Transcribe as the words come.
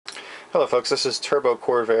Hello folks, this is Turbo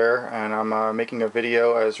Corvair, and I'm making a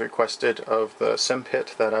video as requested of the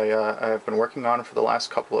Simpit that I've been working on for the last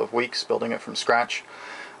couple of weeks, building it from scratch.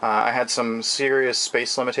 I had some serious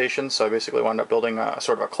space limitations, so I basically wound up building a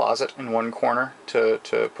sort of a closet in one corner to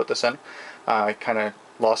put this in. I kind of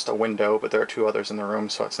lost a window, but there are two others in the room,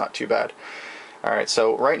 so it's not too bad. Alright,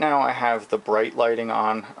 so right now I have the bright lighting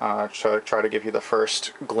on to try to give you the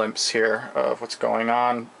first glimpse here of what's going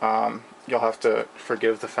on. You'll have to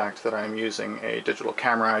forgive the fact that I'm using a digital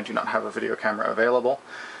camera. I do not have a video camera available,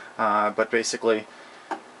 but basically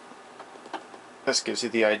this gives you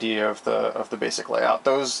the idea of the basic layout.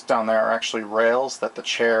 Those down there are actually rails that the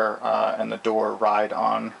chair and the door ride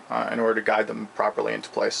on in order to guide them properly into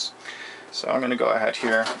place. So I'm going to go ahead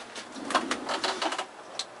here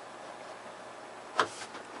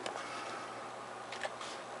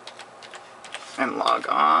and log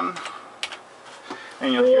on,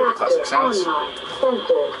 and you'll hear the classic sounds. Online.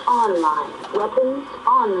 Sensors online. Weapons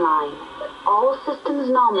online. All systems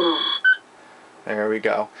nominal. There we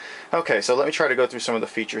go. Okay, so let me try to go through some of the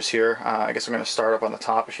features here. I guess I'm going to start up on the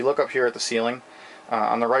top. If you look up here at the ceiling,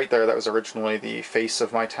 on the right there, that was originally the face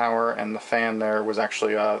of my tower, and the fan there was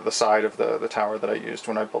actually the side of the tower that I used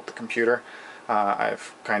when I built the computer.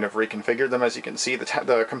 I've kind of reconfigured them. As you can see,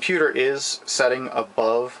 the computer is setting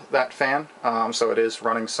above that fan, so it is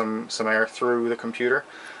running some air through the computer,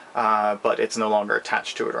 but it's no longer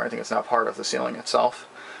attached to it or anything. It's now part of the ceiling itself.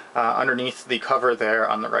 Underneath the cover there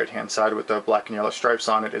on the right hand side with the black and yellow stripes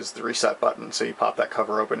on it is the reset button, so you pop that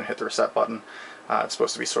cover open and hit the reset button. It's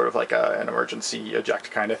supposed to be sort of like an emergency eject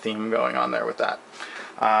kind of theme going on there with that.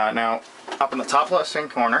 Now, up in the top left hand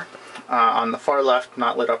corner, on the far left,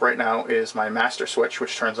 not lit up right now, is my master switch,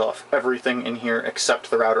 which turns off everything in here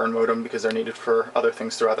except the router and modem because they're needed for other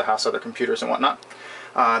things throughout the house, other computers and whatnot.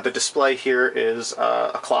 The display here is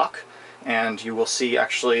a clock, and you will see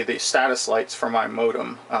actually the status lights for my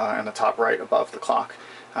modem in the top right above the clock.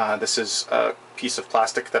 This is a piece of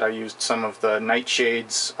plastic that I used some of the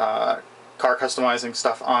nightshades car customizing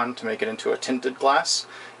stuff on to make it into a tinted glass,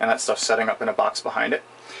 and that stuff's setting up in a box behind it.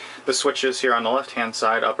 The switches here on the left-hand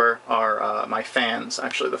side upper are my fans.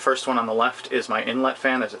 Actually, the first one on the left is my inlet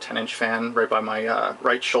fan. There's a 10-inch fan right by my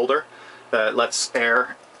right shoulder that lets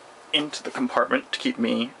air into the compartment to keep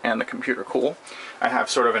me and the computer cool. I have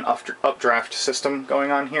sort of an updraft system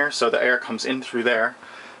going on here, so the air comes in through there.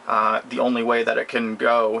 The only way that it can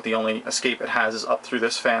go, the only escape it has, is up through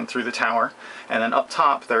this fan through the tower. And then up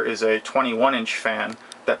top there is a 21-inch fan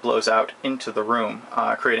that blows out into the room,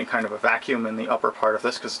 creating kind of a vacuum in the upper part of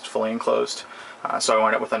this because it's fully enclosed. So I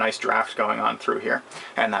wind up with a nice draft going on through here.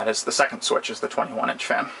 And that is the second switch, is the 21-inch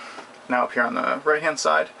fan. Now up here on the right-hand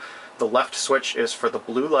side, the left switch is for the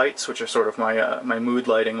blue lights, which are sort of my my mood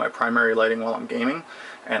lighting, my primary lighting while I'm gaming.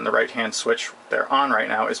 And the right-hand switch they're on right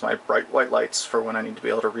now is my bright white lights for when I need to be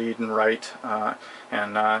able to read and write,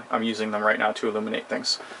 and I'm using them right now to illuminate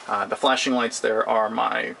things. The flashing lights there are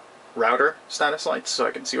my router status lights, so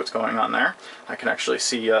I can see what's going on there. I can actually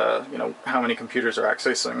see you know, how many computers are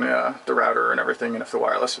accessing the router and everything, and if the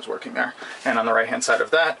wireless is working there. And on the right-hand side of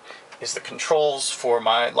that is the controls for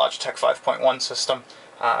my Logitech 5.1 system.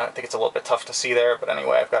 I think it's a little bit tough to see there, but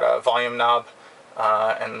anyway, I've got a volume knob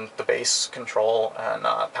and the bass control and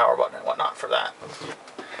power button and whatnot for that.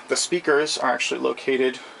 The speakers are actually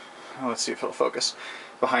located, let's see if it'll focus,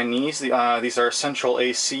 behind these. These are central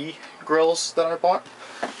AC grills that I bought.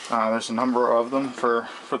 There's a number of them for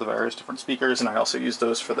the various different speakers, and I also use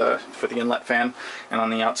those for the inlet fan, and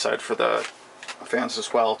on the outside for the fans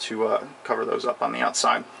as well to cover those up on the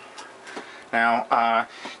outside. Now,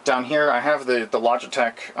 down here I have the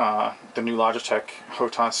Logitech, the new Logitech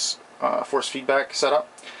HOTAS force feedback setup,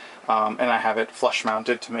 and I have it flush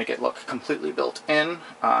mounted to make it look completely built in.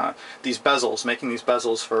 These bezels, making these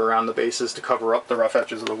bezels for around the bases to cover up the rough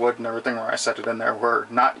edges of the wood and everything where I set it in there were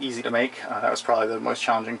not easy to make. That was probably the most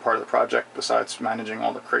challenging part of the project, besides managing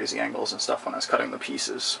all the crazy angles and stuff when I was cutting the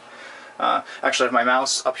pieces. Actually, I have my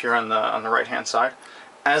mouse up here on the right hand side.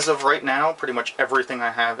 As of right now, pretty much everything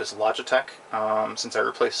I have is Logitech. Since I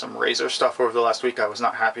replaced some Razer stuff over the last week, I was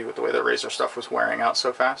not happy with the way the Razer stuff was wearing out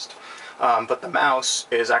so fast. But the mouse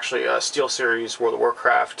is actually a SteelSeries World of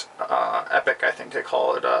Warcraft Epic, I think they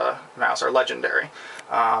call it, mouse, or Legendary.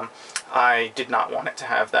 I did not want it to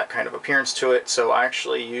have that kind of appearance to it, so I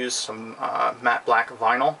actually used some matte black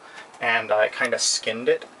vinyl, and I kind of skinned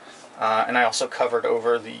it. And I also covered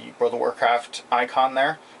over the World of Warcraft icon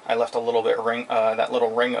there. I left a little bit that little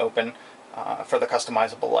ring open for the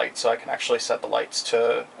customizable light, so I can actually set the lights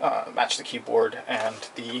to match the keyboard and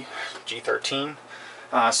the G13.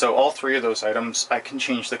 So all three of those items, I can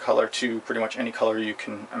change the color to pretty much any color you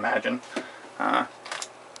can imagine.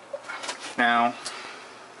 Now,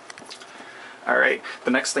 alright, the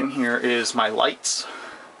next thing here is my lights.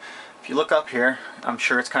 If you look up here, I'm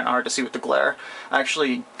sure it's kind of hard to see with the glare. I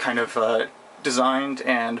actually kind of designed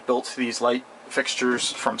and built these light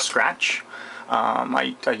fixtures from scratch.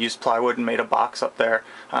 I used plywood and made a box up there.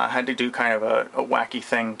 I had to do kind of a wacky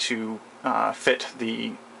thing to fit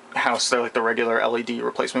the house. They're like the regular LED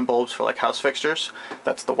replacement bulbs for like house fixtures.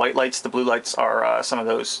 That's the white lights. The blue lights are some of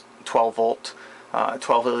those 12 volt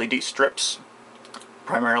 12 LED strips,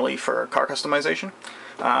 primarily for car customization.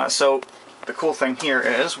 So the cool thing here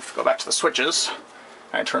is, if we go back to the switches,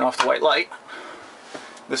 I turn off the white light.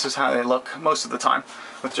 This is how they look most of the time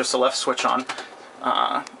with just the left switch on.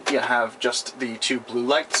 You have just the two blue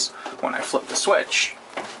lights. When I flip the switch,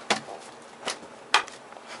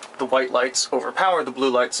 the white lights overpower the blue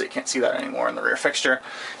lights, so you can't see that anymore in the rear fixture,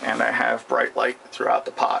 and I have bright light throughout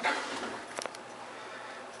the pod.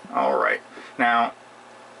 Alright, now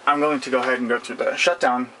I'm going to go ahead and go through the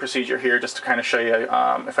shutdown procedure here just to kind of show you,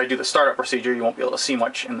 if I do the startup procedure you won't be able to see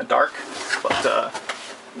much in the dark, but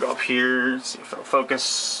go up here, see if it'll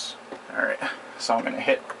focus. Alright, so I'm going to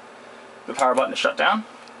hit the power button to shut down.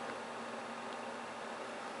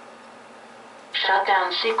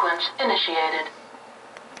 Shutdown sequence initiated.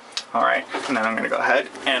 Alright, and then I'm going to go ahead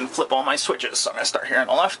and flip all my switches. So I'm going to start here on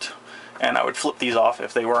the left, and I would flip these off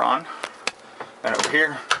if they were on. Then over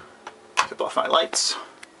here, flip off my lights,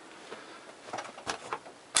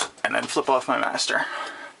 and then flip off my master.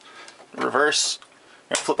 Reverse, I'm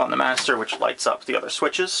going to flip on the master, which lights up the other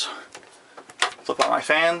switches. Flip on my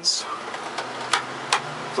fans,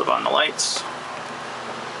 flip on the lights,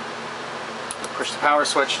 push the power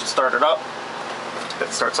switch to start it up. That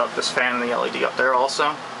starts up this fan and the LED up there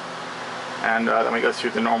also. And then we go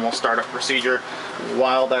through the normal startup procedure.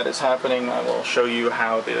 While that is happening, I will show you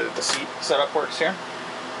how the seat setup works here.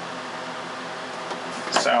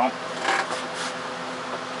 So,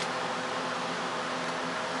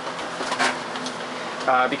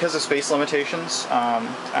 because of space limitations,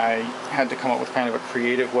 I had to come up with kind of a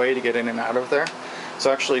creative way to get in and out of there. So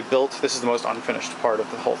I actually built, this is the most unfinished part of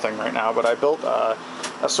the whole thing right now, but I built a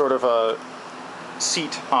sort of a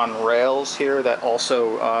seat on rails here that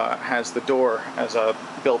also has the door as a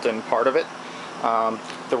built-in part of it.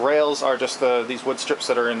 The rails are just these wood strips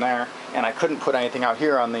that are in there, and I couldn't put anything out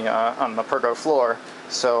here on the Pergo floor,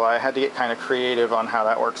 so I had to get kind of creative on how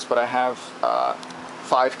that works. But I have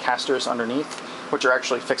 5 casters underneath, which are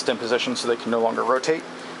actually fixed in position so they can no longer rotate,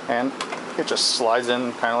 and it just slides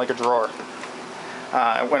in kind of like a drawer.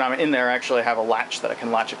 When I'm in there, I actually have a latch that I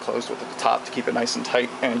can latch it closed with at the top to keep it nice and tight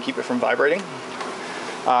and keep it from vibrating.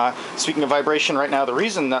 Speaking of vibration, right now the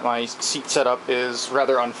reason that my seat setup is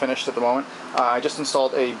rather unfinished at the moment, I just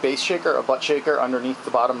installed a base shaker, a butt shaker underneath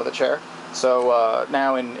the bottom of the chair. So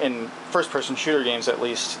now in first-person shooter games at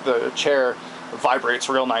least, the chair vibrates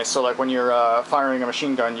real nice. So like when you're firing a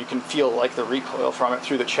machine gun, you can feel like the recoil from it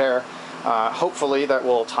through the chair. Hopefully that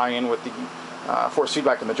will tie in with the force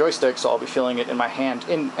feedback in the joystick, so I'll be feeling it in my hand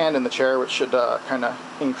and in the chair, which should kind of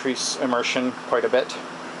increase immersion quite a bit.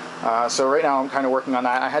 So right now I'm kind of working on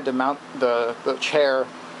that. I had to mount the chair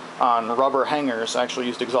on rubber hangers. I actually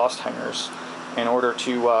used exhaust hangers in order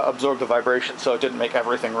to absorb the vibration so it didn't make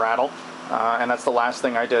everything rattle. And that's the last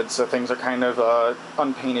thing I did, so things are kind of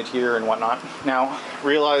unpainted here and whatnot. Now,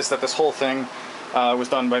 realize that this whole thing was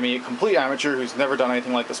done by me, a complete amateur who's never done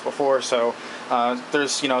anything like this before, so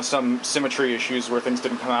there's, you know, some symmetry issues where things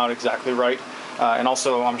didn't come out exactly right. And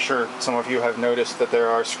also, I'm sure some of you have noticed that there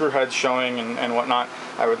are screw heads showing and whatnot.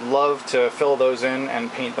 I would love to fill those in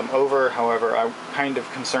and paint them over. However, I'm kind of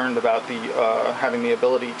concerned about the having the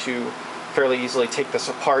ability to fairly easily take this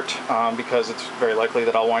apart because it's very likely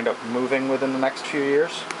that I'll wind up moving within the next few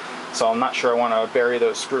years. So I'm not sure I want to bury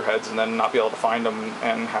those screw heads and then not be able to find them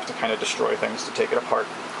and have to kind of destroy things to take it apart.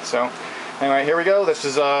 So anyway, here we go. This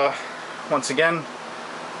is once again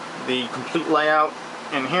the complete layout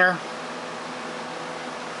in here.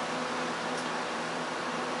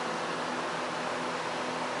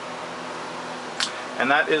 And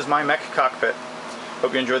that is my mech cockpit.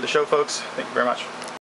 Hope you enjoyed the show, folks. Thank you very much.